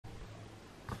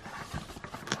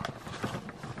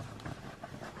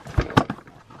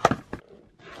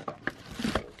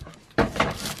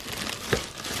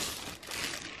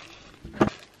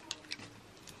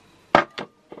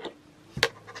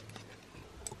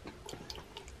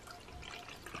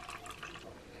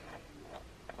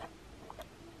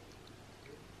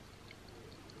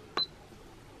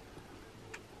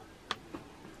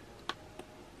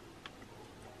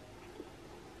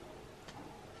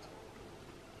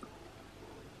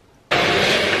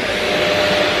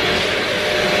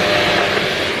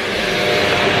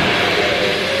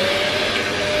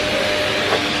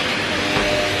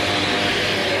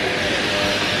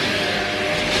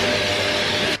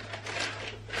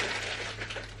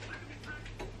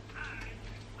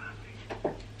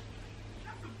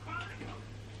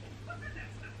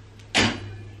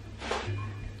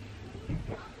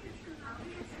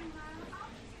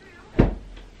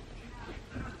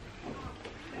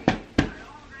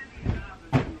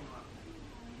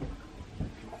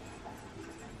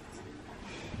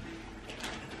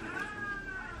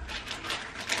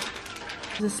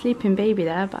There's a sleeping baby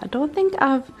there, but I don't think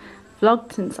I've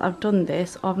vlogged since I've done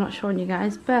this, or I've not shown you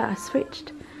guys, but I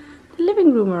switched the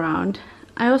living room around.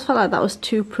 I always felt like that was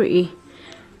too pretty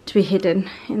to be hidden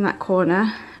in that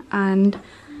corner, and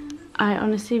I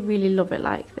honestly really love it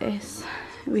like this.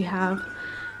 We have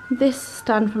this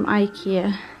stand from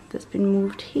IKEA that's been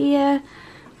moved here.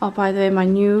 Oh, by the way, my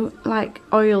new like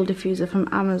oil diffuser from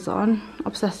Amazon.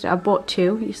 Obsessed with it. I bought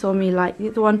two. You saw me like the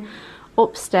other one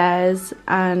upstairs,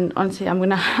 and honestly I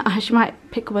actually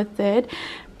might pick up a third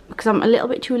because I'm a little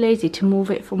bit too lazy to move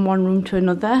it from one room to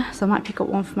another, so I might pick up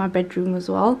one for my bedroom as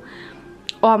well,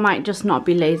 or I might just not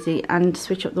be lazy and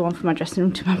switch up the one from my dressing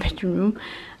room to my bedroom.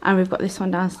 And we've got this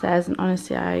one downstairs, and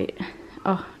honestly I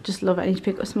just love it. I need to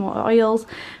pick up some more oils.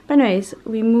 But anyways,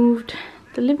 we moved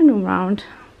the living room around.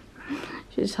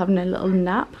 She's just having a little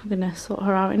nap. I'm gonna sort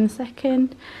her out in a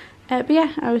second. But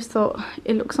yeah, I always thought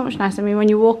it looks so much nicer. I mean, when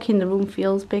you walk in, the room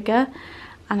feels bigger,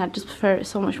 and I just prefer it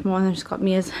so much more. And I've just got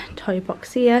Mia's toy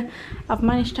box here. I've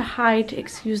managed to hide,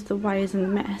 excuse the wires and the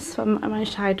mess, but I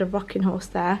managed to hide a rocking horse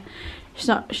there. She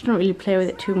doesn't really play with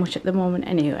it too much at the moment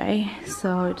anyway,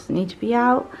 so it doesn't need to be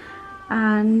out.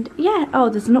 And yeah, oh,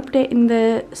 there's an update in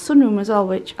the sunroom as well,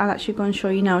 which I'll actually go and show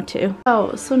you now too.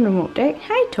 Oh, sunroom update.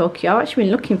 Hi Tokyo, I've actually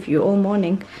been looking for you all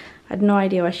morning. I had no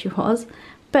idea where she was.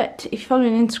 But if you follow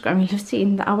me on Instagram, you'll have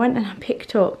seen that I went and I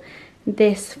picked up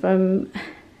this from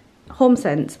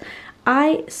HomeSense.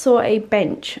 I saw a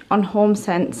bench on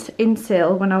HomeSense in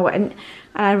sale when I went,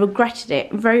 and I regretted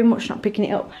it very much not picking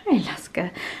it up. Hi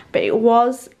Alaska. But it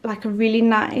was like a really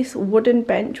nice wooden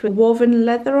bench with woven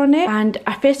leather on it, and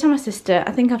I FaceTimed my sister.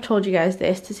 I think I've told you guys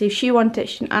this, to see if she wanted it.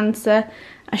 She didn't answer.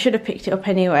 I should have picked it up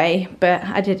anyway, but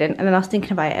I didn't, and then I was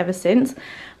thinking about it ever since.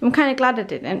 I'm kind of glad I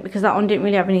didn't, because that one didn't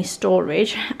really have any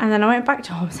storage. And then I went back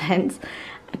to HomeSense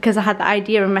because I had the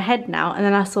idea in my head now, and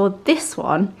then I saw this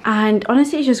one, and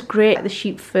honestly it's just great, the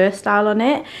sheep fur style on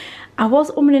it. I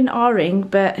was umming and ahhing,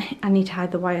 but I need to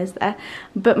hide the wires there.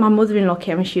 But my mother-in-law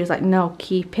came and she was like, no,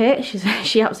 keep it.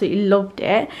 She absolutely loved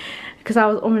it, because I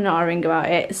was umming and ahhing about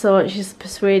it. So she just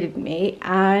persuaded me,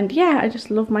 and yeah, I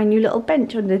just love my new little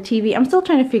bench under the TV. I'm still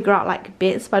trying to figure out like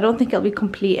bits, but I don't think it'll be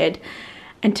completed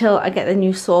until I get the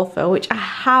new sofa, which I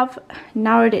have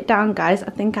narrowed it down, guys.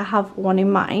 I think I have one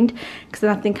in mind, because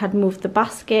then I think I'd move the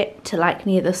basket to like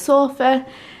near the sofa.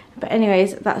 But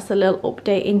anyways, that's a little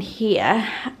update in here.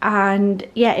 And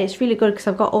yeah, it's really good because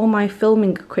I've got all my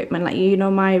filming equipment, like, you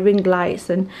know, my ring lights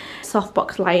and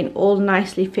softbox lighting all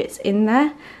nicely fits in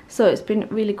there. So it's been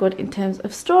really good in terms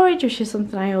of storage, which is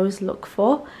something I always look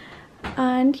for.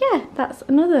 And yeah, that's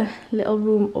another little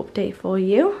room update for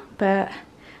you. But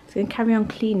I'm going to carry on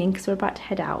cleaning because we're about to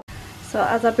head out. So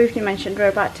as I briefly mentioned, we're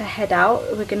about to head out.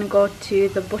 We're going to go to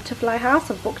the Butterfly House.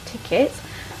 I've booked tickets.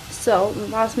 So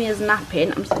whilst Mia's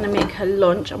napping, I'm just going to make her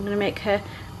lunch. I'm going to make her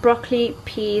broccoli,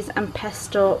 peas and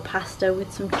pesto pasta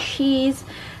with some cheese.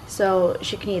 So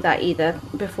she can eat that either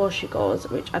before she goes,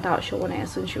 which I doubt she'll want it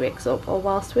as soon as she wakes up, or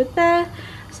whilst we're there.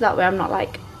 So that way I'm not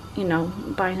like, you know,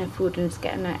 buying her food and just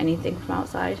getting her anything from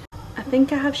outside. I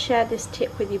think I have shared this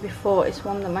tip with you before. It's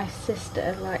one that my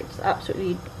sister like just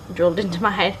absolutely drilled into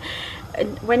my head.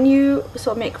 And when you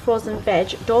sort of make frozen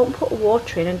veg, don't put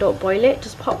water in and don't boil it.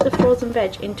 Just pop the frozen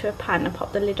veg into a pan and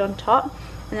pop the lid on top.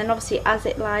 And then obviously as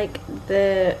it like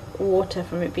the water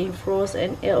from it being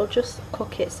frozen, it'll just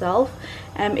cook itself.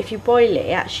 If you boil it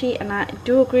actually, and I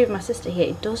do agree with my sister here,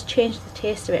 it does change the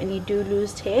taste of it and you do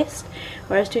lose taste.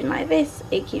 Whereas doing like this,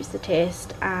 it keeps the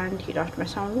taste and you don't have to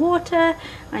mess around with water,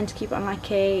 and just keep it on like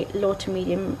a low to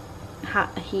medium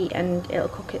heat and it'll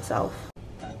cook itself.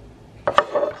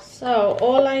 So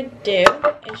all I do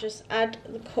is just add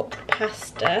the cooked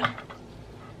pasta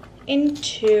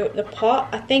into the pot.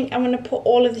 I think I'm going to put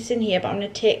all of this in here, but I'm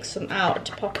going to take some out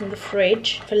to pop in the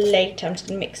fridge for later. I'm just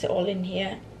going to mix it all in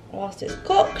here whilst it's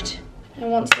cooked.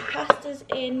 And once the pasta's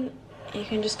in, you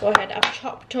can just go ahead. I've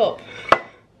chopped up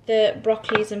the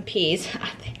broccolis and peas. I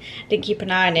didn't keep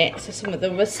an eye on it, so some of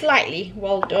them were slightly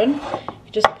well done.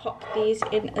 You just pop these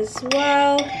in as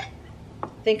well.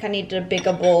 I think I needed a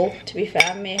bigger bowl, to be fair.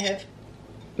 I may have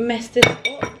messed this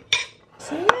up.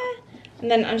 So yeah. And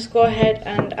then I just go ahead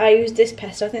and I use this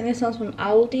pesto. I think this one's from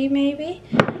Aldi maybe.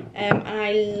 And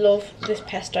I love this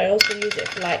pesto. I also use it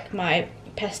for like my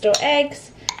pesto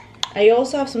eggs. I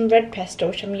also have some red pesto,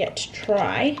 which I'm yet to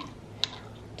try.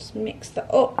 Just mix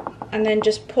that up. And then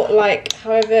just put like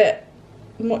however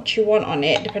much you want on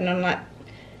it, depending on like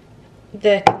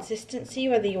the consistency,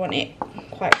 whether you want it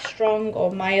quite strong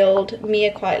or mild.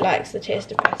 Mia quite likes the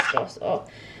taste of pesto, so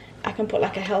I can put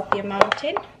like a healthy amount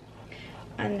in,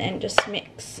 and then just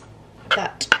mix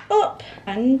that up.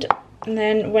 And And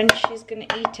then when she's going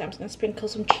to eat it, I'm just going to sprinkle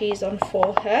some cheese on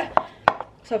for her.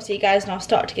 So obviously you guys know I've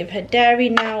started to give her dairy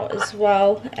now as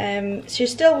well. We're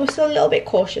still a little bit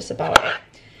cautious about it.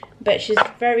 But she's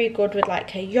very good with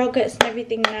like her yogurts and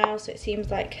everything now. So it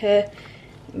seems like her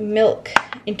milk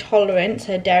intolerance,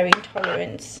 her dairy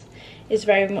intolerance is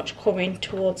very much coming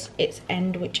towards its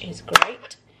end, which is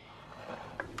great.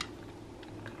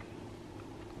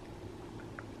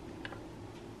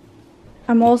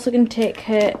 I'm also going to take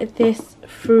her this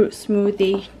fruit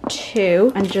smoothie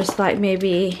too, and just like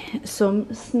maybe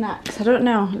some snacks. I don't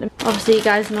know. Obviously you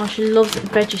guys know she loves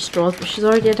veggie straws, but she's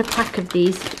already had a pack of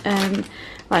these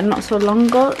like not so long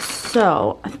ago.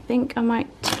 So I think I might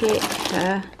take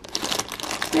her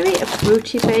maybe a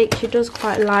fruity bake. She does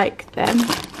quite like them.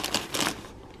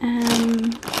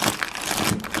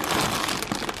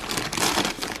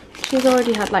 She's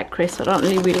already had like crisps. I don't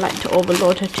really like to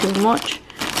overload her too much.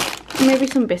 Maybe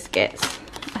some biscuits.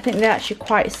 I think they're actually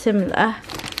quite similar.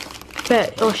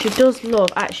 But oh, she does love,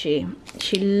 actually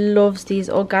she loves these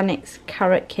organics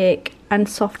carrot cake and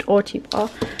soft oatie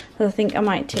bar. So I think I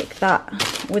might take that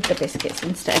with the biscuits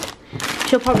instead.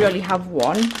 She'll probably only have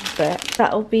one, but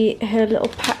that'll be her little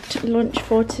packed lunch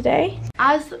for today.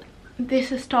 As this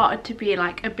has started to be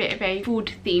like a bit of a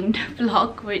food themed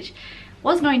vlog, which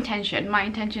was no intention. My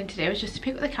intention today was just to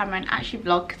pick up the camera and actually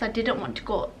vlog, because I didn't want to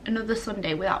go another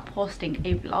Sunday without posting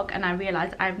a vlog, and I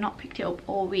realised I've not picked it up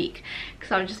all week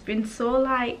because I've just been so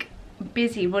like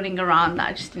busy running around that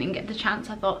I just didn't get the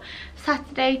chance. I thought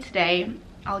Saturday today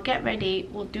I'll get ready,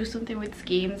 we'll do something with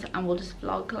schemes, and we'll just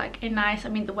vlog like a nice, I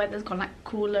mean the weather's gone like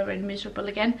cooler and miserable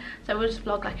again, so we'll just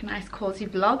vlog like a nice cozy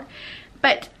vlog.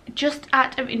 But just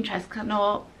out of interest, because I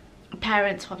know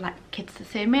parents who have like kids the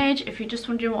same age, if you're just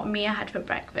wondering what Mia had for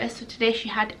breakfast, so today she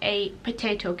had a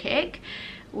potato cake,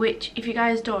 which if you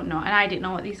guys don't know, and I didn't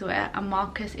know what these were, and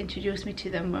Marcus introduced me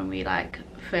to them when we like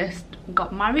first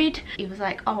got married. He was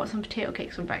like, oh, I want some potato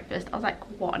cakes for breakfast. I was like,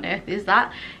 what on earth is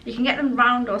that? You can get them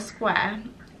round or square,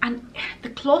 and the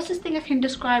closest thing I can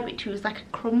describe it to is like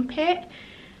a crumpet,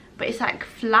 but it's like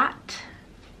flat,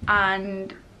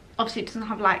 and obviously it doesn't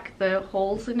have like the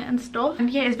holes in it and stuff. And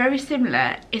yeah, it's very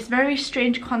similar. It's a very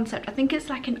strange concept. I think it's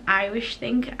like an Irish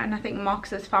thing, and I think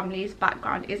Marcus's family's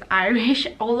background is Irish,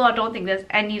 although I don't think there's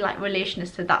any like relation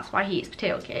as to that's why he eats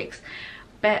potato cakes.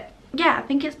 But yeah, I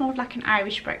think it's more of like an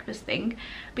Irish breakfast thing.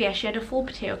 But yeah, she had a full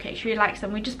potato cake. She really likes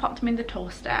them. We just popped them in the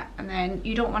toaster, and then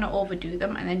you don't want to overdo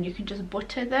them, and then you can just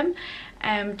butter them.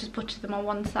 Just butter them on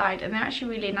one side, and they're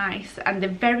actually really nice, and they're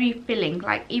very filling.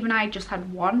 Like even I just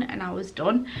had one and I was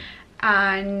done.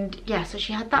 And yeah, so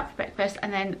she had that for breakfast,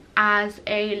 and then as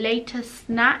a later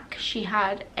snack she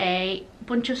had a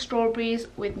bunch of strawberries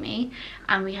with me,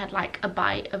 and we had like a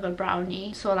bite of a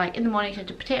brownie. So like in the morning she had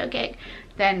a potato cake,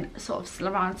 then sort of still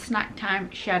around snack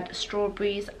time she had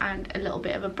strawberries and a little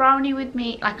bit of a brownie with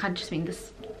me. Like I just mean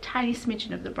this tiny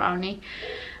smidgen of the brownie,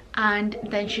 and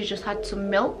then she just had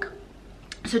some milk.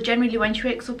 So generally when she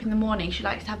wakes up in the morning she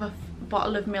likes to have a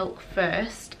bottle of milk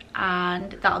first,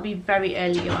 and that'll be very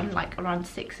early on, like around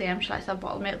 6 AM she likes to have a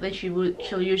bottle of milk. Then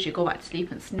she'll usually go back to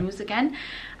sleep and snooze again,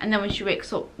 and then when she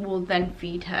wakes up we'll then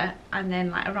feed her, and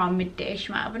then like around midday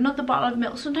she might have another bottle of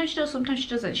milk. Sometimes she does, sometimes she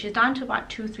doesn't. She's down to about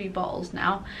 2-3 bottles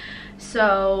now.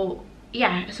 So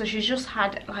yeah, so she's just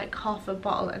had like half a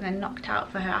bottle and then knocked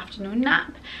out for her afternoon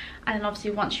nap. And then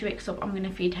obviously once she wakes up I'm going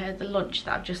to feed her the lunch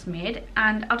that I've just made,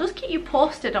 and I'll just keep you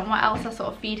posted on what else I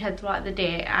sort of feed her throughout the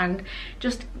day, and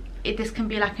just this can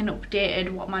be like an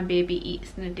updated what my baby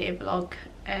eats in a day vlog,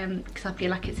 because I feel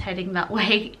like it's heading that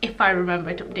way if I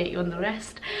remember to update you on the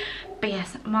rest. But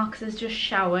yes, Marcus has just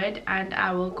showered, and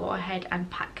I will go ahead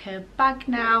and pack her bag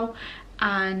now,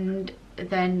 and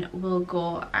then we'll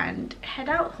go and head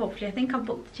out hopefully. I think I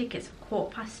booked the tickets for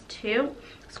 2:15.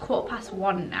 It's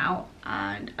 1:15 now,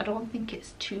 and I don't think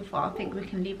it's too far. I think we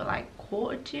can leave at like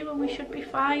 1:45 and we should be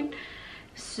fine.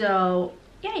 So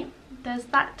yay, there's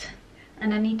that.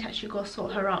 And I need to actually go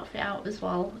sort her outfit out as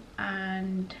well,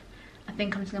 and I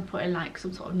think I'm just gonna put in like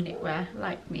some sort of knitwear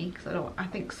like me, because I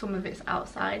think some of it's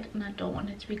outside and I don't want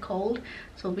it to be cold,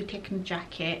 so I'll be taking a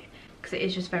jacket because it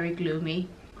is just very gloomy.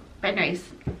 But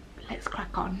anyways, let's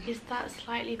crack on. Is that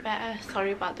slightly better?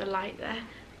 Sorry about the light there,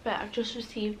 but I've just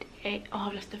received a, oh,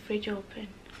 I've left the fridge open.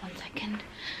 1 second.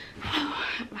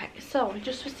 Right, so I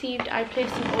just received, I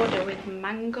placed an order with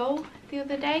Mango the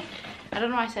other day. I don't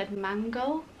know why I said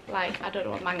mango, like I don't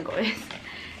know what mango is,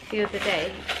 the other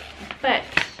day, but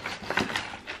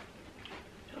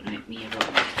don't let me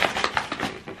up.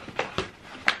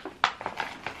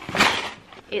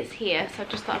 It's here, so I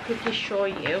just thought I'd quickly show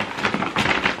you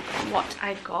what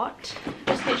I got.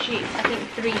 Just literally, I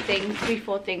think three,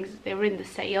 four things, they were in the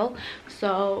sale.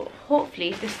 So hopefully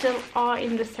if they still are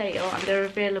in the sale and they're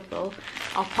available,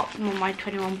 I'll pop them on my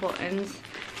 21 buttons.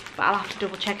 But I'll have to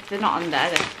double check if they're not on there,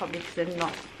 then it's probably because they're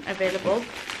not available.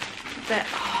 But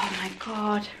oh my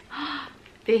god,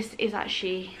 this is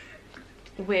actually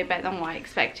way better than what I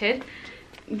expected.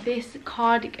 This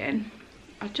cardigan,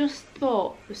 I just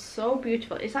thought was so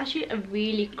beautiful. It's actually a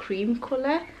really cream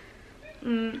colour.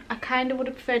 I kind of would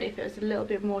have preferred it if it was a little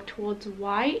bit more towards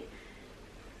white,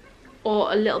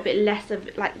 or a little bit less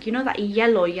of, like, you know, that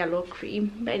yellow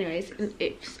cream. But anyways,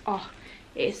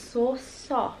 it's so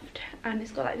soft, and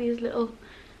it's got like these little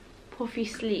puffy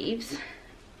sleeves.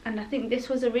 And I think this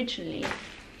was originally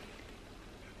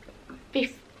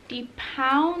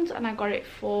 £50 and I got it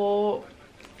for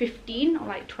 15 or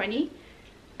like 20.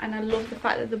 And I love the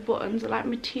fact that the buttons are like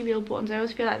material buttons. I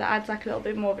always feel like that adds like a little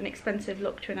bit more of an expensive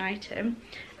look to an item.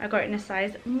 I got it in a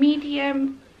size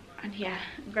medium, and yeah,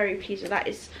 very pleased with that.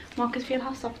 It's, Marcus, feel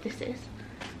how soft this is.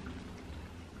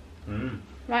 Right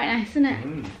nice, isn't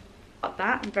it? Got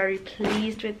that, I'm very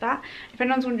pleased with that. If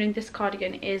anyone's wondering, this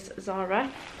cardigan is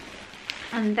Zara.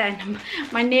 And then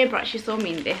my neighbour actually saw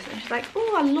me in this and she's like,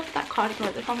 oh, I love that cardigan.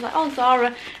 I was like, oh,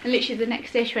 Zara. And literally the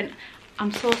next day she went,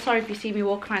 I'm so sorry if you see me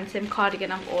walking around the same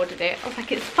cardigan, I've ordered it. I was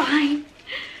like, it's fine.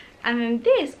 And then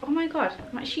this, oh my god,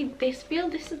 I'm actually, they feel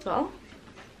this as well.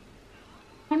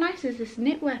 How nice is this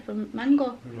knitwear from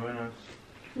Mango? Very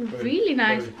nice. Really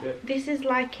nice. This is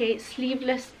like a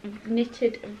sleeveless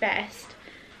knitted vest.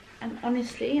 And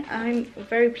honestly, I'm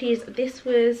very pleased. This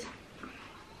was,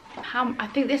 I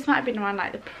think this might have been around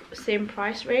like the same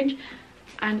price range.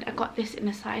 And I got this in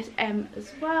a size M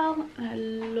as well. And I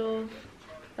love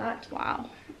that. Wow,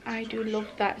 I do love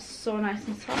that. It's so nice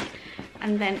and soft.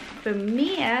 And then for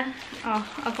Mia, oh,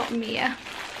 I got Mia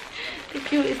the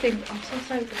cutest thing. I'm so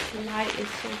sorry, this light is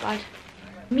so bad.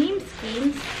 Meme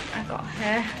schemes, I got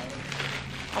her.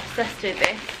 Obsessed with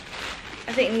this.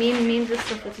 I think memes and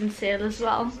stuff was in sale as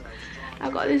well. I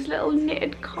got this little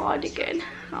knitted cardigan.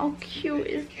 How cute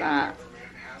is that?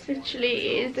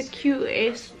 Literally, it is the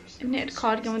cutest knitted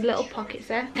cardigan with little pockets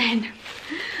there. Then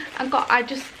I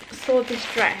just saw this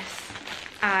dress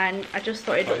and I just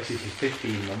thought it looked... This is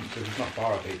 15 months, so it's not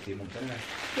far off 18 months anyway.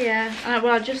 Yeah, and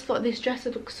I just thought this dress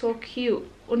would look so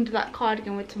cute under that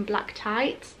cardigan with some black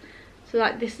tights. So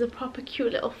like, this is a proper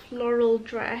cute little floral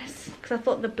dress, because I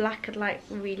thought the black could like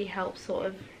really help sort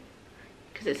of,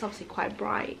 because it's obviously quite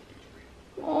bright.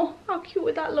 Oh, how cute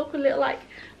would that look? A little like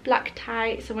black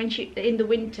tights, and when she, in the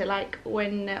winter, like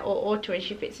when, or autumn, when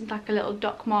she fits into like a little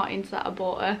Doc Martens that I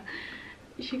bought her,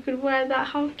 she could wear that.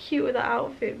 How cute would that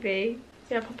outfit be?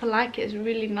 Yeah, I proper like it. It's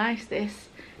really nice, this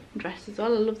dress as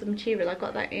well. I love the material. I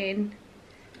got that in,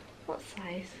 what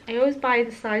size? I always buy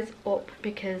the size up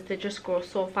because they just grow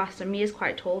so fast, and Mia's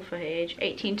quite tall for her age,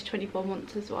 18 to 24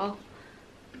 months as well.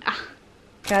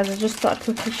 Guys, I just thought I'd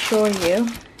quickly show you.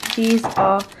 These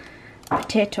are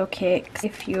potato cakes,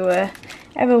 if you were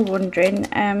ever wondering.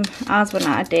 Ours went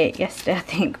out of date yesterday, I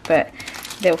think, but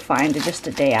they'll find it just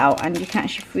a day out, and you can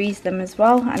actually freeze them as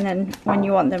well, and then when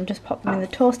you want them, just pop them in the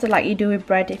toaster like you do with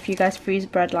bread. If you guys freeze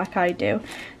bread like I do,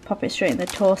 pop it straight in the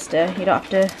toaster. You don't have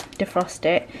to defrost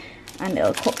it, and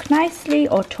it'll cook nicely,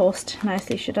 or toast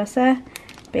nicely should I say.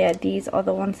 But yeah, these are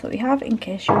the ones that we have, in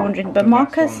case you're wondering. But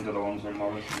Marcus,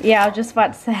 yeah, I was just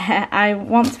about to say, I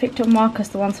once picked up Marcus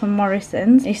the ones from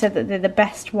Morrison's. He said that they're the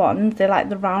best ones. They're like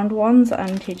the round ones,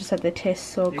 and he just said they taste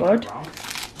so good.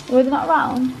 Were they not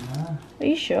round? No. Are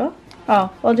you sure?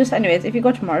 Oh, well, just anyways, if you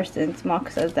go to Morrison's,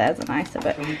 Marcus says theirs are nicer,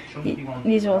 but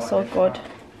these are also good.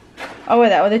 Oh, were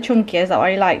they? Oh, they're chunky. Is that why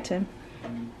you liked them?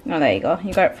 Oh, there you go.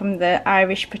 You got it from the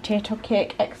Irish potato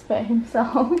cake expert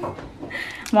himself.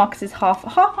 Marcus is half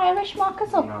Irish,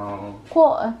 Marcus, or no,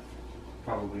 quarter?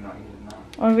 Probably not even that.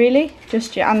 Oh, really?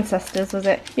 Just your ancestors, was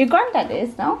it? Your granddad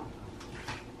is, no?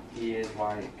 He is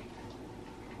like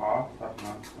half, I don't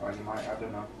know. Or he might, I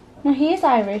don't know. No, he is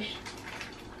Irish.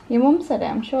 Your mum said it,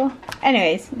 I'm sure.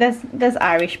 Anyways, there's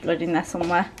Irish blood in there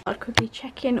somewhere. I'll quickly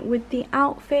check in with the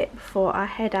outfit before I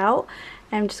head out.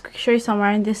 Just quickly show you, so I'm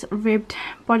wearing this ribbed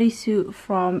bodysuit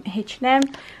from H&M,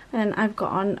 and then I've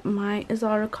got on my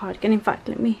Zara cardigan. In fact,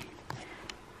 let me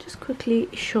just quickly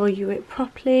show you it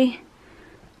properly.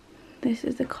 This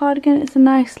is the cardigan. It's a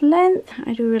nice length.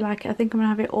 I do really like it. I think I'm gonna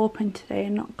have it open today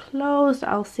and not closed.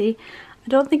 I'll see. I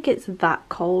don't think it's that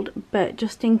cold, but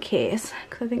just in case,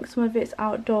 because I think some of it's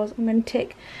outdoors, I'm going to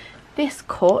take this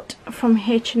coat from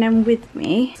H&M with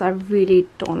me. So I really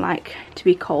don't like to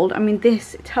be cold. I mean,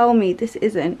 tell me this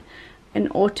isn't an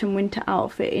autumn winter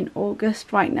outfit in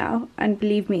August right now, and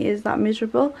believe me, it is that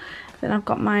miserable. Then I've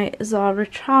got my Zara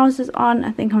trousers on.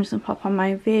 I think I'm just gonna pop on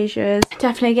my Vejas.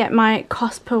 Definitely get my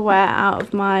Cosper wear out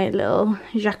of my little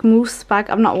Jacquemus bag.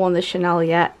 I've not worn the Chanel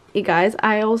yet. You guys,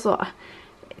 I also,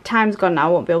 time's gone now,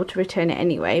 I won't be able to return it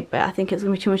anyway, but I think it's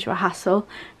gonna be too much of a hassle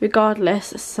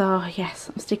regardless. So yes,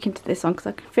 I'm sticking to this one because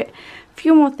I can fit a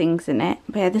few more things in it.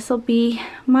 But yeah, this will be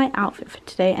my outfit for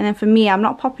today. And then for me, I'm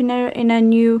not popping her in a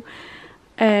new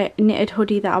knitted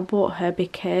hoodie that I bought her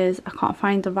because I can't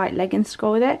find the right leggings to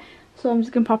go with it. So I'm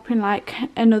just gonna pop in like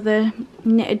another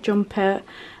knitted jumper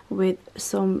with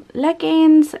some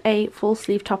leggings, a full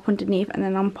sleeve top underneath, and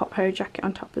then I'll pop her a jacket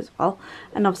on top as well.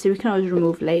 And obviously we can always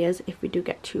remove layers if we do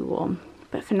get too warm.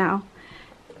 But for now,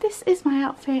 this is my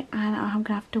outfit, and I'm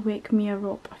gonna have to wake Mia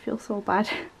up. I feel so bad.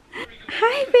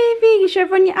 Hi baby, you show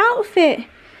everyone your outfit.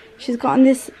 She's got on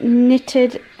this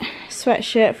knitted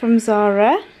sweatshirt from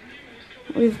Zara.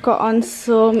 We've got on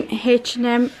some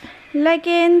H&M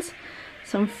leggings,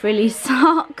 some frilly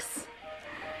socks,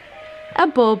 a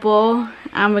bobo,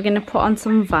 and we're going to put on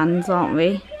some Vans, aren't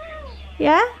we?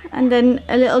 Yeah? And then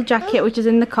a little jacket which is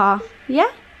in the car.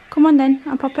 Yeah? Come on then,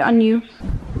 I'll pop it on you.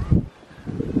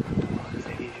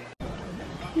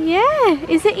 Yeah,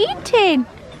 is it eating?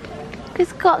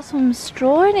 It's got some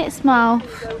straw in its mouth.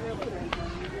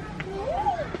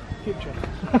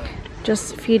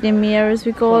 Just feeding Mia as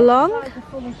we go along.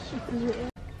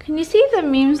 Can you see the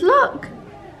memes? Look!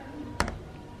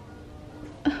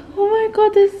 Oh my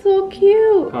god, they're so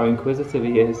cute! How inquisitive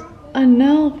he is. I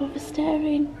know, but we're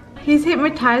staring. He's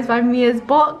hypnotised by Mia's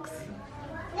box.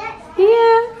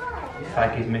 Yeah. It's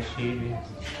like he's mischievous.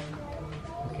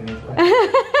 Look in his leg.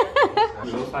 It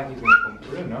looks like he's going to come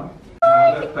through, no?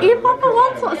 He probably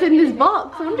wants what's in this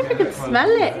box. I wonder if he could smell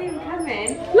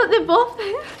it. Look, they're both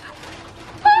there.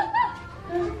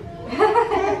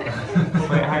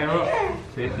 Wait higher up.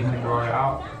 See if you can draw it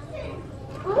out.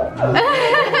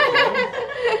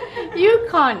 You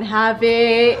can't have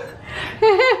it.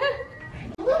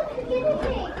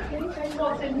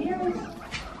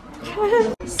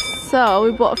 So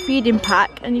we bought a feeding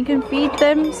pack and you can feed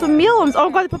them some mealworms. Oh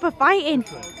god, the pup are fighting.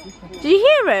 Did you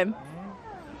hear him?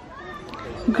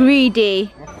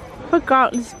 Greedy. Poor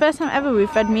girl, this is the first time ever we've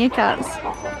fed meerkats.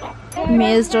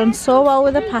 Mia's done so well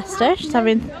with the pasta. She's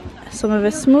having some of a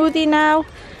smoothie now,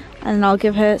 and then I'll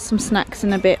give her some snacks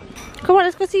in a bit. Come on,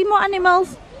 let's go see more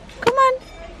animals. Come on.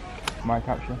 My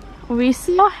capture. We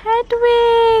saw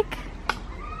Hedwig.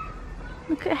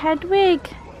 Look at Hedwig.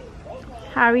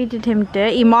 Harry did him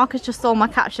dirty. Marcus just stole my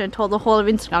caption and told the whole of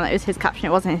Instagram that it was his caption.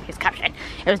 It wasn't his caption.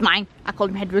 It was mine. I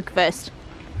called him Hedwig first.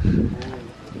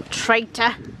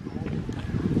 Traitor.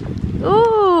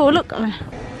 Ooh, look.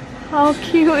 How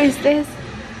cute is this?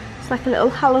 It's like a little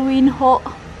Halloween hut.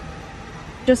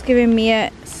 Just giving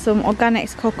Mia some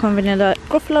organics, cocoa and vanilla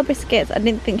Gruffalo biscuits. I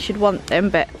didn't think she'd want them,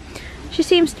 but she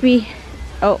seems to be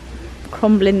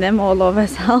crumbling them all over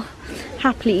herself.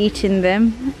 Happily eating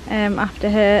them after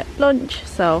her lunch.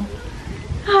 So,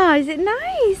 is it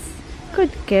nice?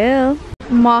 Good girl.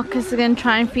 Marcus is going to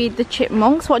try and feed the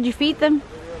chipmunks. What do you feed them?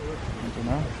 I don't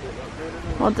know.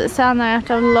 What does it sound like? I have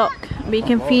to have a look. But you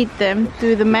can feed them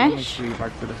through the mesh. 3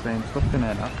 bags of the same stuff in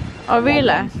there now. Oh really?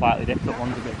 One's slightly different,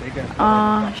 one's a bit bigger.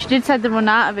 Oh, she did said to run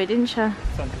out of it, didn't she?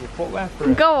 Sensible footwear for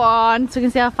it. Go on, so we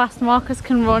can see how fast Marcus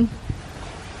can run.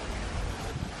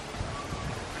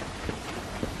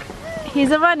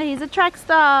 He's a runner, he's a track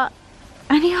star.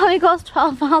 And he only goes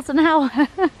 12 miles an hour. I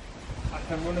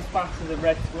can run as fast as a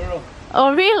red squirrel.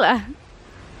 Oh really?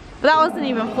 But that wasn't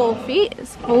even full feet,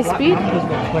 it's full speed. Panda's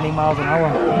got 20 miles an hour.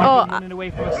 Imagine running away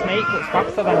from a snake that's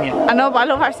faster than you. I know, but I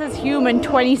love how it says human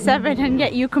 27 and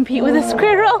yet you compete with a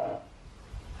squirrel.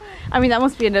 I mean, that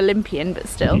must be an Olympian, but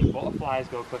still. Butterflies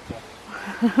go quicker.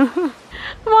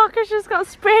 Marcus just got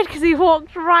sprayed because he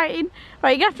walked right in.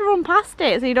 Right, you have to run past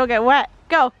it so you don't get wet.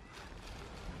 Go.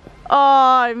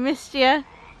 Oh, I missed you.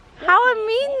 How are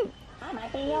mean? How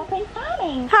are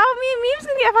me and Memes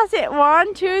gonna get past it?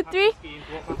 1, 2, 3.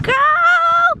 Go!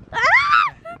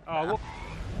 Ah!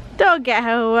 Don't get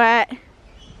her wet.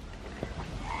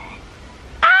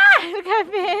 Ah! Look at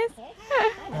her face.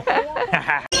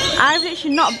 I've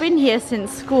literally not been here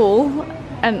since school,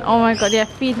 and oh my god, yeah,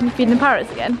 feeding the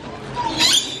parrots again.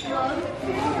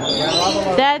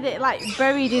 They're like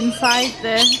buried inside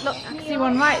the. Look, I can see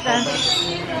one right there.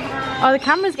 Oh, the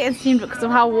camera's getting steamed because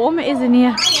of how warm it is in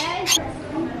here.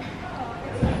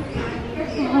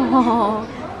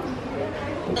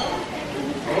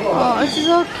 Oh, this is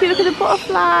so cute. Look at the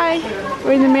butterfly.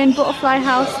 We're in the main butterfly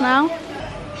house now.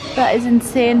 That is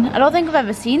insane. I don't think I've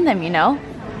ever seen them, you know.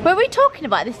 Were we talking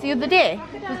about this the other day?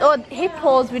 Oh,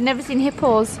 hippos. We've never seen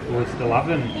hippos. We still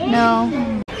haven't.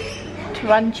 No.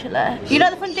 tarantula. You know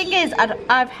the fun thing is,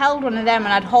 I've held one of them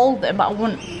and I'd hold them, but I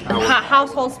wouldn't.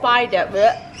 Household spider.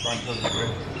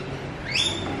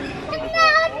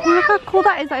 Look how cool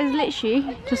that is. That is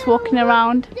literally just walking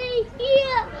around.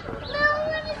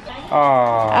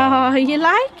 Oh, you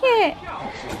like it?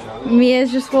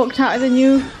 Mia's just walked out with a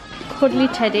new cuddly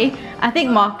teddy. I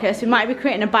think, Marcus, we might be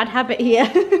creating a bad habit here.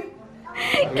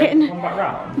 getting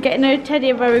a teddy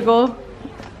everywhere we go.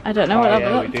 I don't know what I've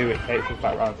got. We do. It takes us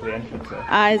back round to the entrance.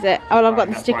 Is it? Oh, well, I've got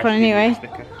the sticker on anyway.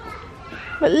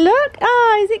 But look,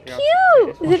 is it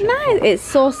cute? Is it nice? It's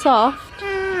so soft. Look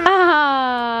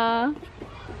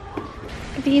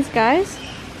at these guys.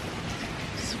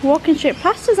 Just walking straight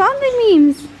past us, aren't they,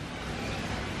 memes?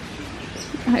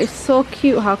 Oh, it's so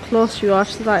cute how close you are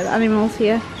to like the animals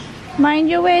here. Mind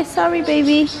your way, sorry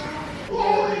baby.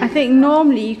 I think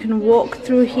normally you can walk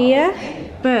through here,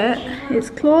 but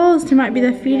it's closed. It might be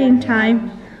their feeding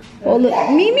time. Oh look,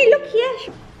 Mimi, look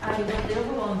here.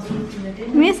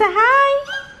 Mia, say hi.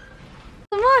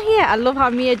 Some more here. I love how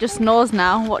Mia just knows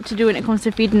now what to do when it comes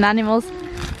to feeding animals.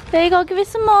 There you go, give it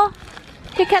some more.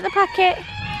 Pick out the packet.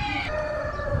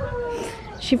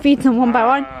 She feeds them one by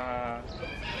one.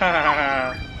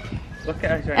 Look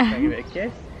at her trying to give it a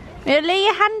kiss. You lay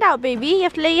your hand out, baby. You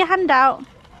have to lay your hand out.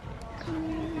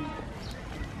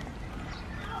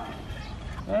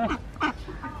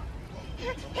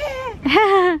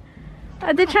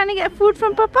 Are they trying to get food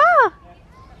from Papa?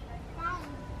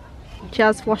 She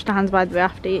has washed her hands, by the way,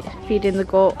 after feeding the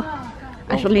goat.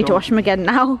 I shall need to wash them again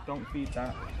now. Don't feed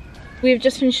that. We've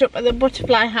just finished up at the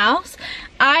butterfly house.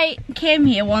 I came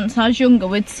here once when I was younger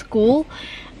with school,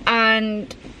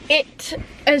 and it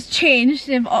has changed.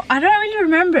 I don't really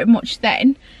remember it much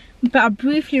then, but I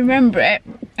briefly remember it,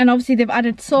 and obviously they've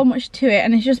added so much to it,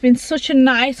 and it's just been such a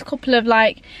nice couple of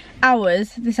like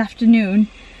hours this afternoon,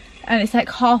 and it's like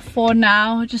 4:30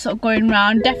 now, just sort of going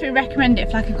around. Definitely recommend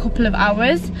it for like a couple of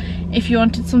hours if you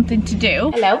wanted something to do.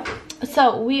 Hello.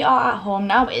 So we are at home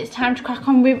now, but it's time to crack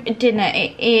on with dinner.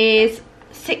 It is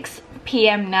 6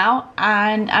 PM now,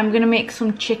 and I'm gonna make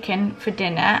some chicken for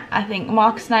dinner. I think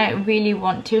Marcus and I really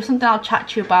want to, something I'll chat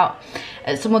to you about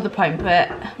at some other point, but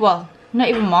well, not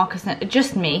even Marcus,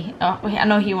 just me. I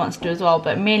know he wants to as well,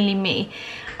 but mainly me.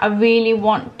 I really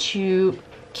want to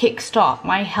kickstart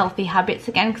my healthy habits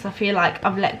again, because I feel like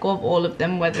I've let go of all of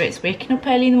them, whether it's waking up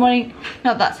early in the morning,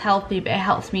 not that's healthy, but it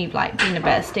helps me like be in a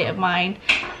better state of mind,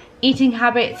 eating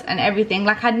habits and everything.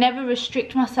 Like, I never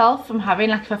restrict myself from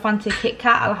having, like, if I fancy a Kit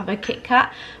Kat, I'll have a Kit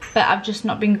Kat, but I've just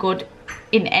not been good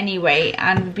in any way,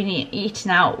 and we've been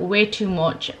eating out way too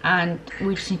much, and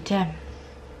we just need to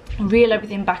reel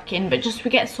everything back in. But just we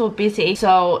get so busy,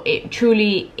 so it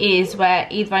truly is where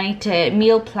either I need to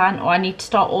meal plan or I need to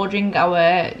start ordering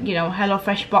our, you know,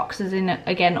 HelloFresh boxes in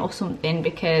again or something,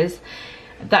 because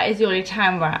that is the only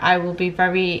time where I will be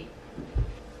very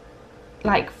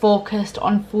like focused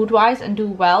on food wise and do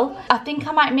well. I think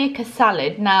I might make a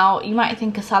salad. Now you might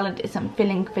think a salad isn't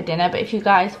filling for dinner, but if you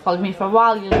guys follow me for a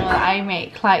while, you'll know that I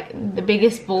make like the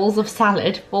biggest bowls of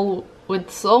salad full with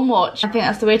so much. I think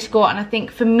that's the way to go. And I think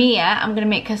for Mia, I'm gonna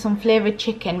make her some flavored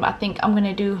chicken, but I think I'm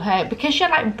gonna do her, because she had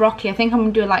like broccoli, I think I'm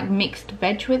gonna do like mixed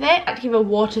veg with it. I give her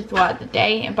water throughout the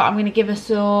day, but I'm gonna give her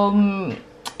some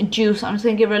juice. I'm just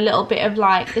gonna give her a little bit of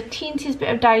like the teensiest bit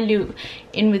of dilute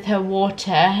in with her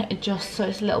water, just so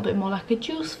it's a little bit more like a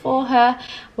juice for her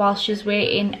while she's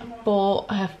waiting for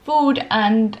her food.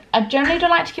 And I generally don't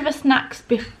like to give her snacks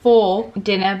before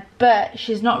dinner, but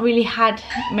she's not really had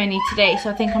many today,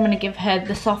 so I think I'm gonna give her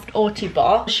the soft oaty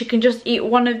bar. She can just eat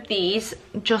one of these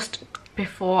just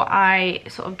before I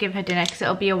sort of give her dinner, because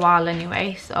it'll be a while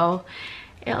anyway, so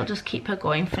it'll just keep her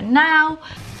going for now.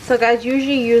 So guys,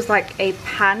 usually use like a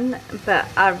pan, but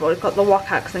I've already got the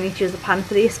wok out because I need to use the pan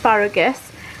for the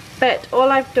asparagus. But all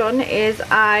I've done is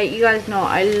you guys know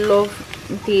I love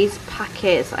these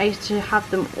packets. I used to have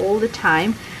them all the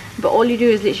time, but all you do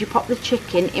is literally pop the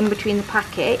chicken in between the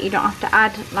packet. You don't have to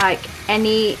add like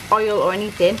any oil or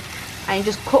anything, and it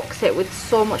just cooks it with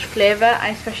so much flavour. I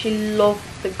especially love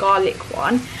the garlic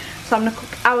one. So I'm going to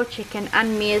cook our chicken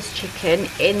and Mia's chicken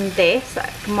in this.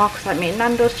 Marcus like made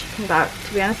Nando's chicken, but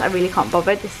to be honest I really can't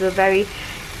bother. This is a very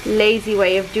lazy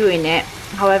way of doing it.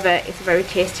 However, it's a very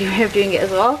tasty way of doing it as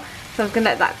well. So I'm just going to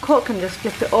let that cook and just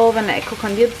flip it over and let it cook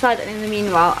on the other side. And in the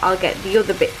meanwhile, I'll get the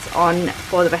other bits on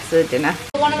for the rest of the dinner.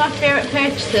 One of my favourite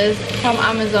purchases from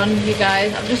Amazon, you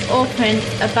guys. I've just opened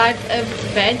a bag of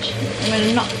veg. I'm going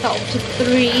to knock that up to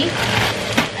 3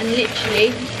 and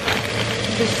literally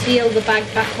just seal the bag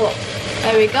back up.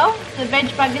 There we go. The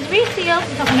veg bag is resealed.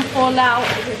 It's not going to fall out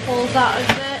if it falls out of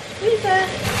the freezer.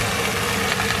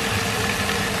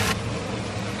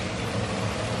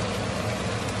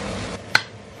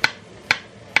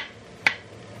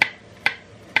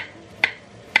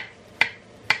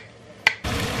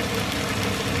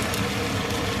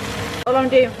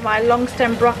 what I'm doing for my long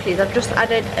stem broccolis, I've just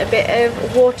added a bit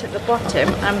of water at the bottom.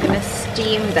 I'm going to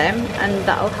steam them and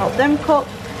that'll help them cook.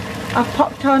 I've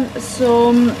popped on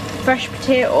some fresh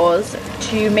potatoes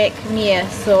to make me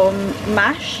some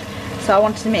mash. So I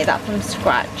wanted to make that from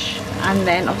scratch. And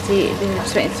then obviously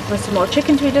just waiting for some more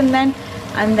chicken to be done then.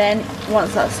 And then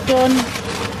once that's done,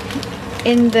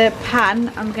 in the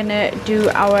pan I'm gonna do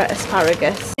our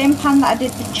asparagus. Same pan that I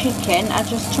did the chicken, I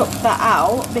just took that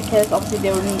out because obviously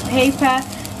they were in the paper.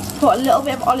 Just put a little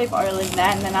bit of olive oil in there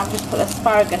and then I've just put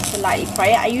asparagus to lightly fry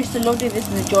it. I used to love doing this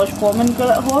in the George Foreman grill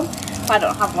at home, but I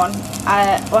don't have one.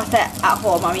 Well, I say at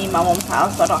home, I mean my mum's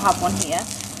house, so I don't have one here.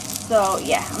 So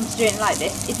yeah, I'm just doing it like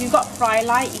this. If you've got fry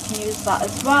light, you can use that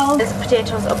as well. The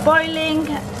potatoes are boiling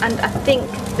and I think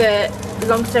the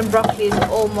long stem broccoli is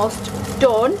almost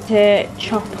done to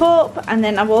chop up. And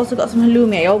then I've also got some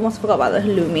halloumi. I almost forgot about the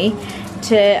halloumi.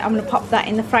 I'm going to pop that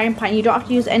in the frying pan. You don't have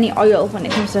to use any oil when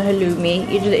it comes to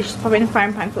halloumi. You just pop it in the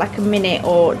frying pan for like a minute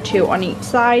or two on each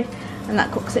side and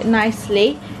that cooks it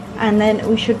nicely. And then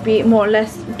we should be more or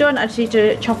less done. I just need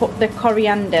to chop up the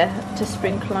coriander to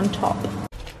sprinkle on top.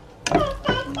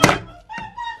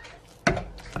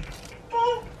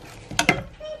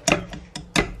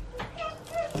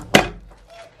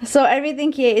 So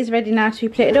everything here is ready now to be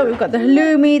plated up. We've got the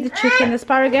halloumi, the chicken, the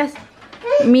asparagus.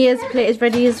 Mia's plate is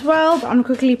ready as well. But I'm going to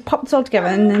quickly pop this all together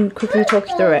and then quickly talk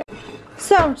you through it.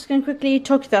 So I'm just going to quickly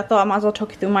talk you through. I thought I might as well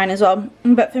talk you through mine as well.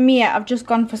 But for Mia, I've just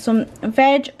gone for some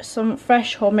veg, some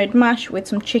fresh homemade mash with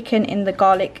some chicken in the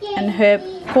garlic and herb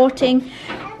coating.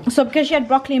 So because she had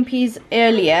broccoli and peas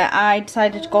earlier, I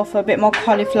decided to go for a bit more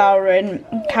cauliflower and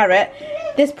carrot.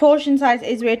 This portion size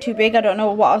is way too big. I don't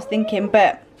know what I was thinking,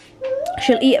 but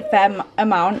she'll eat a fair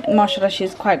amount. Mashallah,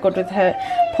 she's quite good with her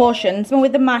portions. And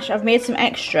with the mash, I've made some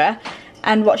extra.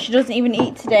 And what she doesn't even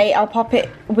eat today, I'll pop it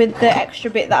with the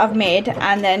extra bit that I've made.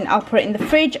 And then I'll put it in the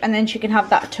fridge. And then she can have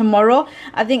that tomorrow.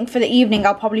 I think for the evening,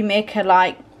 I'll probably make her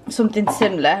like something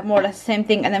similar, more or less the same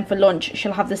thing. And then for lunch,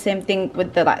 she'll have the same thing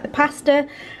with the like the pasta.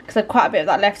 Because I have quite a bit of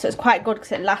that left. So it's quite good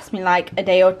because it lasts me like a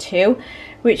day or two,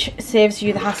 which saves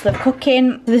you the hassle of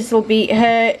cooking. This will be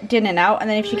her dinner now, and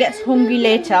then if she gets hungry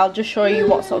later, I'll just show you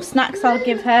what sort of snacks I'll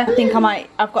give her. I think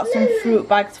I've got some fruit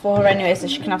bags for her anyway, so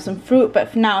she can have some fruit, but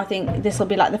for now I think this will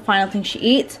be like the final thing she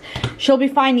eats. She'll be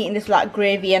fine eating this like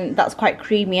gravy, and that's quite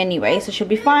creamy anyway, so she'll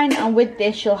be fine. And with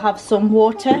this she'll have some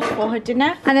water for her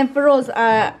dinner. And then for us,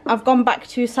 I've gone back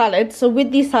to salads. So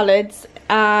with these salads,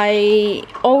 I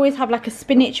always have like a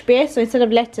spinach base, so instead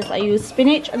of lettuce I use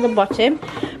spinach at the bottom.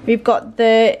 We've got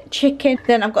the chicken,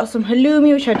 then I've got some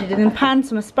halloumi which I did in the pan,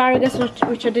 some asparagus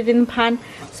which I did in the pan,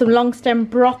 some long stem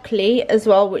broccoli as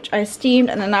well which I steamed,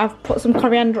 and then I've put some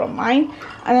coriander on mine.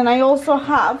 And then I also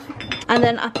have, and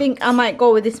then I think I might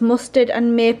go with this mustard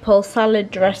and maple salad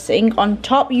dressing on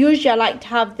top. Usually I like to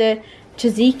have the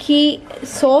tzatziki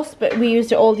sauce, but we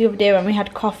used it all the other day when we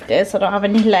had koftas, so I don't have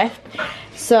any left.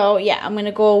 So yeah, I'm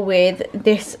gonna go with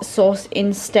this sauce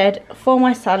instead for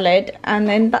my salad, and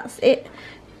then that's it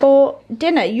for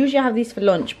dinner. Usually I have these for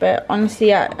lunch, but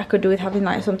honestly I could do with having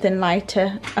like something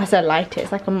lighter. I said lighter,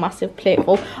 it's like a massive plate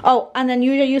full. Oh, and then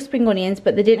usually I use spring onions,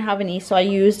 but they didn't have any, so I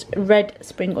used red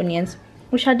spring onions,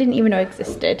 which I didn't even know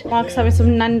existed. Mark's having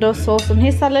some Nando sauce on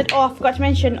his salad. Oh, I forgot to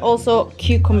mention also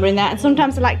cucumber in there, and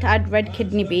sometimes I like to add red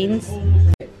kidney beans.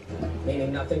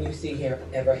 Meaning nothing you see here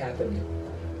ever happened.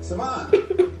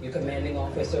 Your commanding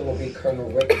officer will be Colonel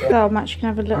Rick. So I'm actually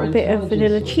gonna have a little bit of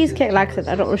vanilla cheesecake. Like I said,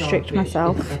 I don't restrict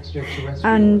myself,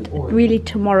 and really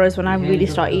tomorrow is when I really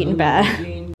start eating better.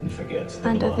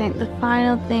 And I think the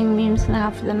final thing Meem's gonna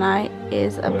have for the night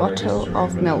is a bottle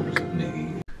of milk.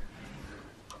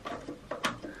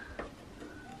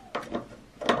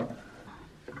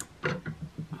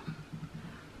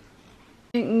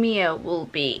 I think Mia will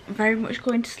be very much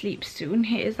going to sleep soon.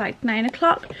 It is like 9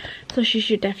 o'clock, so she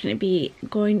should definitely be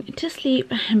going to sleep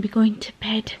and be going to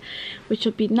bed, which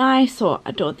will be nice. So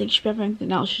I don't think she'll be having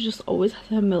anything else. She just always has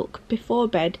her milk before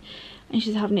bed, and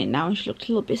she's having it now, and she looked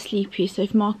a little bit sleepy. So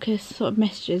if Marcus sort of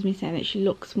messages me saying that she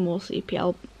looks more sleepy,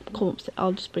 I'll come upstairs.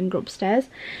 I'll just bring her upstairs.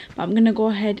 But I'm gonna go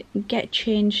ahead and get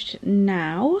changed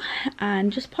now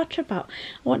and just potter about.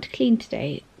 I want to clean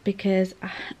today because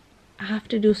I have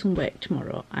to do some work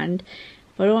tomorrow, and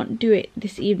if I don't do it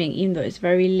this evening, even though it's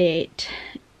very late,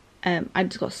 I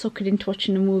just got suckered into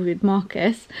watching a movie with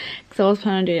Marcus because I was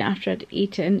planning on doing it after I'd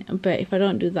eaten. But if I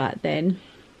don't do that, then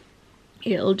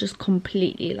it'll just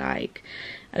completely, like,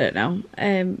 I don't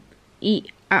know,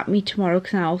 eat at me tomorrow,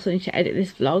 because I also need to edit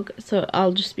this vlog, so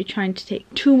I'll just be trying to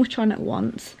take too much on at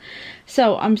once.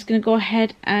 So I'm just gonna go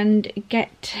ahead and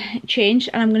get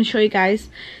changed, and I'm gonna show you guys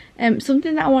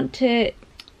something that I want to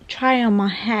try on my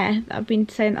hair that I've been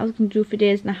saying I was going to do for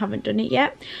days and I haven't done it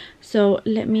yet. So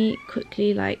let me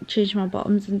quickly like change my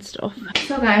bottoms and stuff.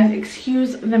 So guys,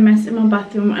 excuse the mess in my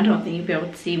bathroom. I don't think you'll be able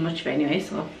to see much of it anyway,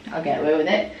 so I'll get away with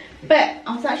it. But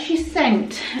I was actually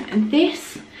sent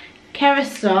this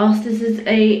Irsa. This is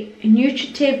a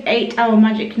nutritive 8-hour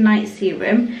magic night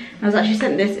serum. I was actually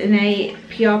sent this in a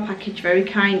PR package very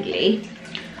kindly.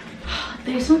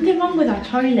 There's something wrong with our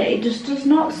toilet, it just does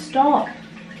not stop.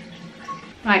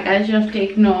 Right guys, you have to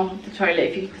ignore the toilet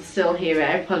if you can still hear it,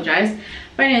 I apologise.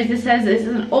 But anyways, this says this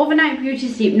is an overnight beauty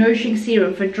sleep nourishing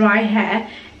serum for dry hair.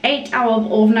 8 hours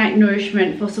of overnight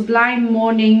nourishment for sublime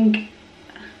morning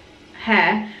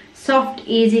hair. Soft,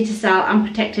 easy to style and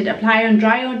protected. Apply on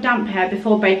dry or damp hair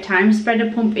before bedtime. Spread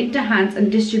a pump into hands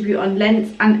and distribute on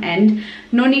length and end.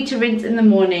 No need to rinse in the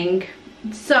morning.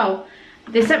 So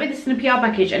they sent me this in a PR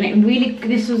package, and it really,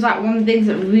 this was like one of the things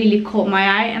that really caught my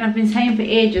eye, and I've been saying for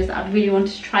ages that I really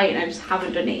wanted to try it and I just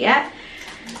haven't done it yet.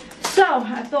 So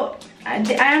I thought I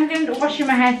am going to wash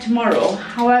my hair tomorrow.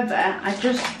 However, I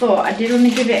just thought I did want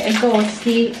to give it a go to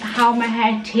see how my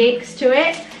hair takes to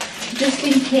it, just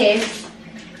in case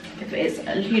if it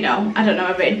is, you know, I don't know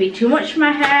whether it'd be too much for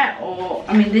my hair, or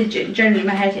I mean generally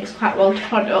my hair takes quite well to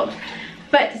product.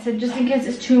 But so just in case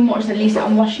it's too much, at least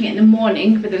I'm washing it in the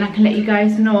morning, but then I can let you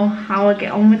guys know how I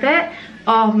get on with it.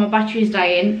 Oh, my battery's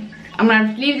dying. I'm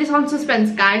going to leave this on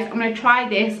suspense, guys. I'm going to try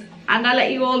this and I'll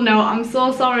let you all know. I'm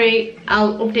so sorry.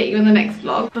 I'll update you in the next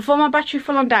vlog. Before my battery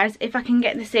full on dies, if I can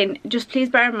get this in, just please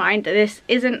bear in mind that this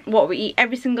isn't what we eat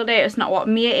every single day. It's not what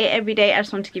Mia ate every day. I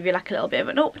just want to give you like a little bit of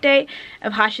an update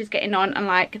of how she's getting on, and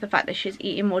like the fact that she's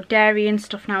eating more dairy and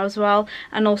stuff now as well.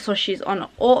 And also she's on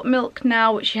oat milk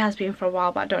now, which she has been for a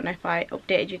while, but I don't know if I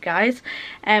updated you guys.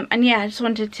 And yeah, I just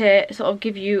wanted to sort of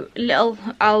give you a little,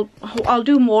 I'll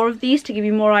do more of these to give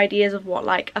you more ideas of what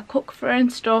like I cook for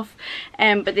and stuff.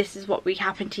 But this is what we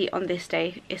happen to eat on this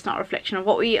day. It's not a reflection of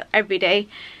what we eat every day,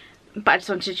 but I just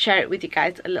wanted to share it with you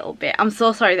guys a little bit. I'm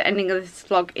so sorry the ending of this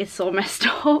vlog is so messed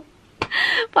up,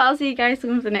 but I'll see you guys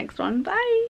soon for the next one. Bye.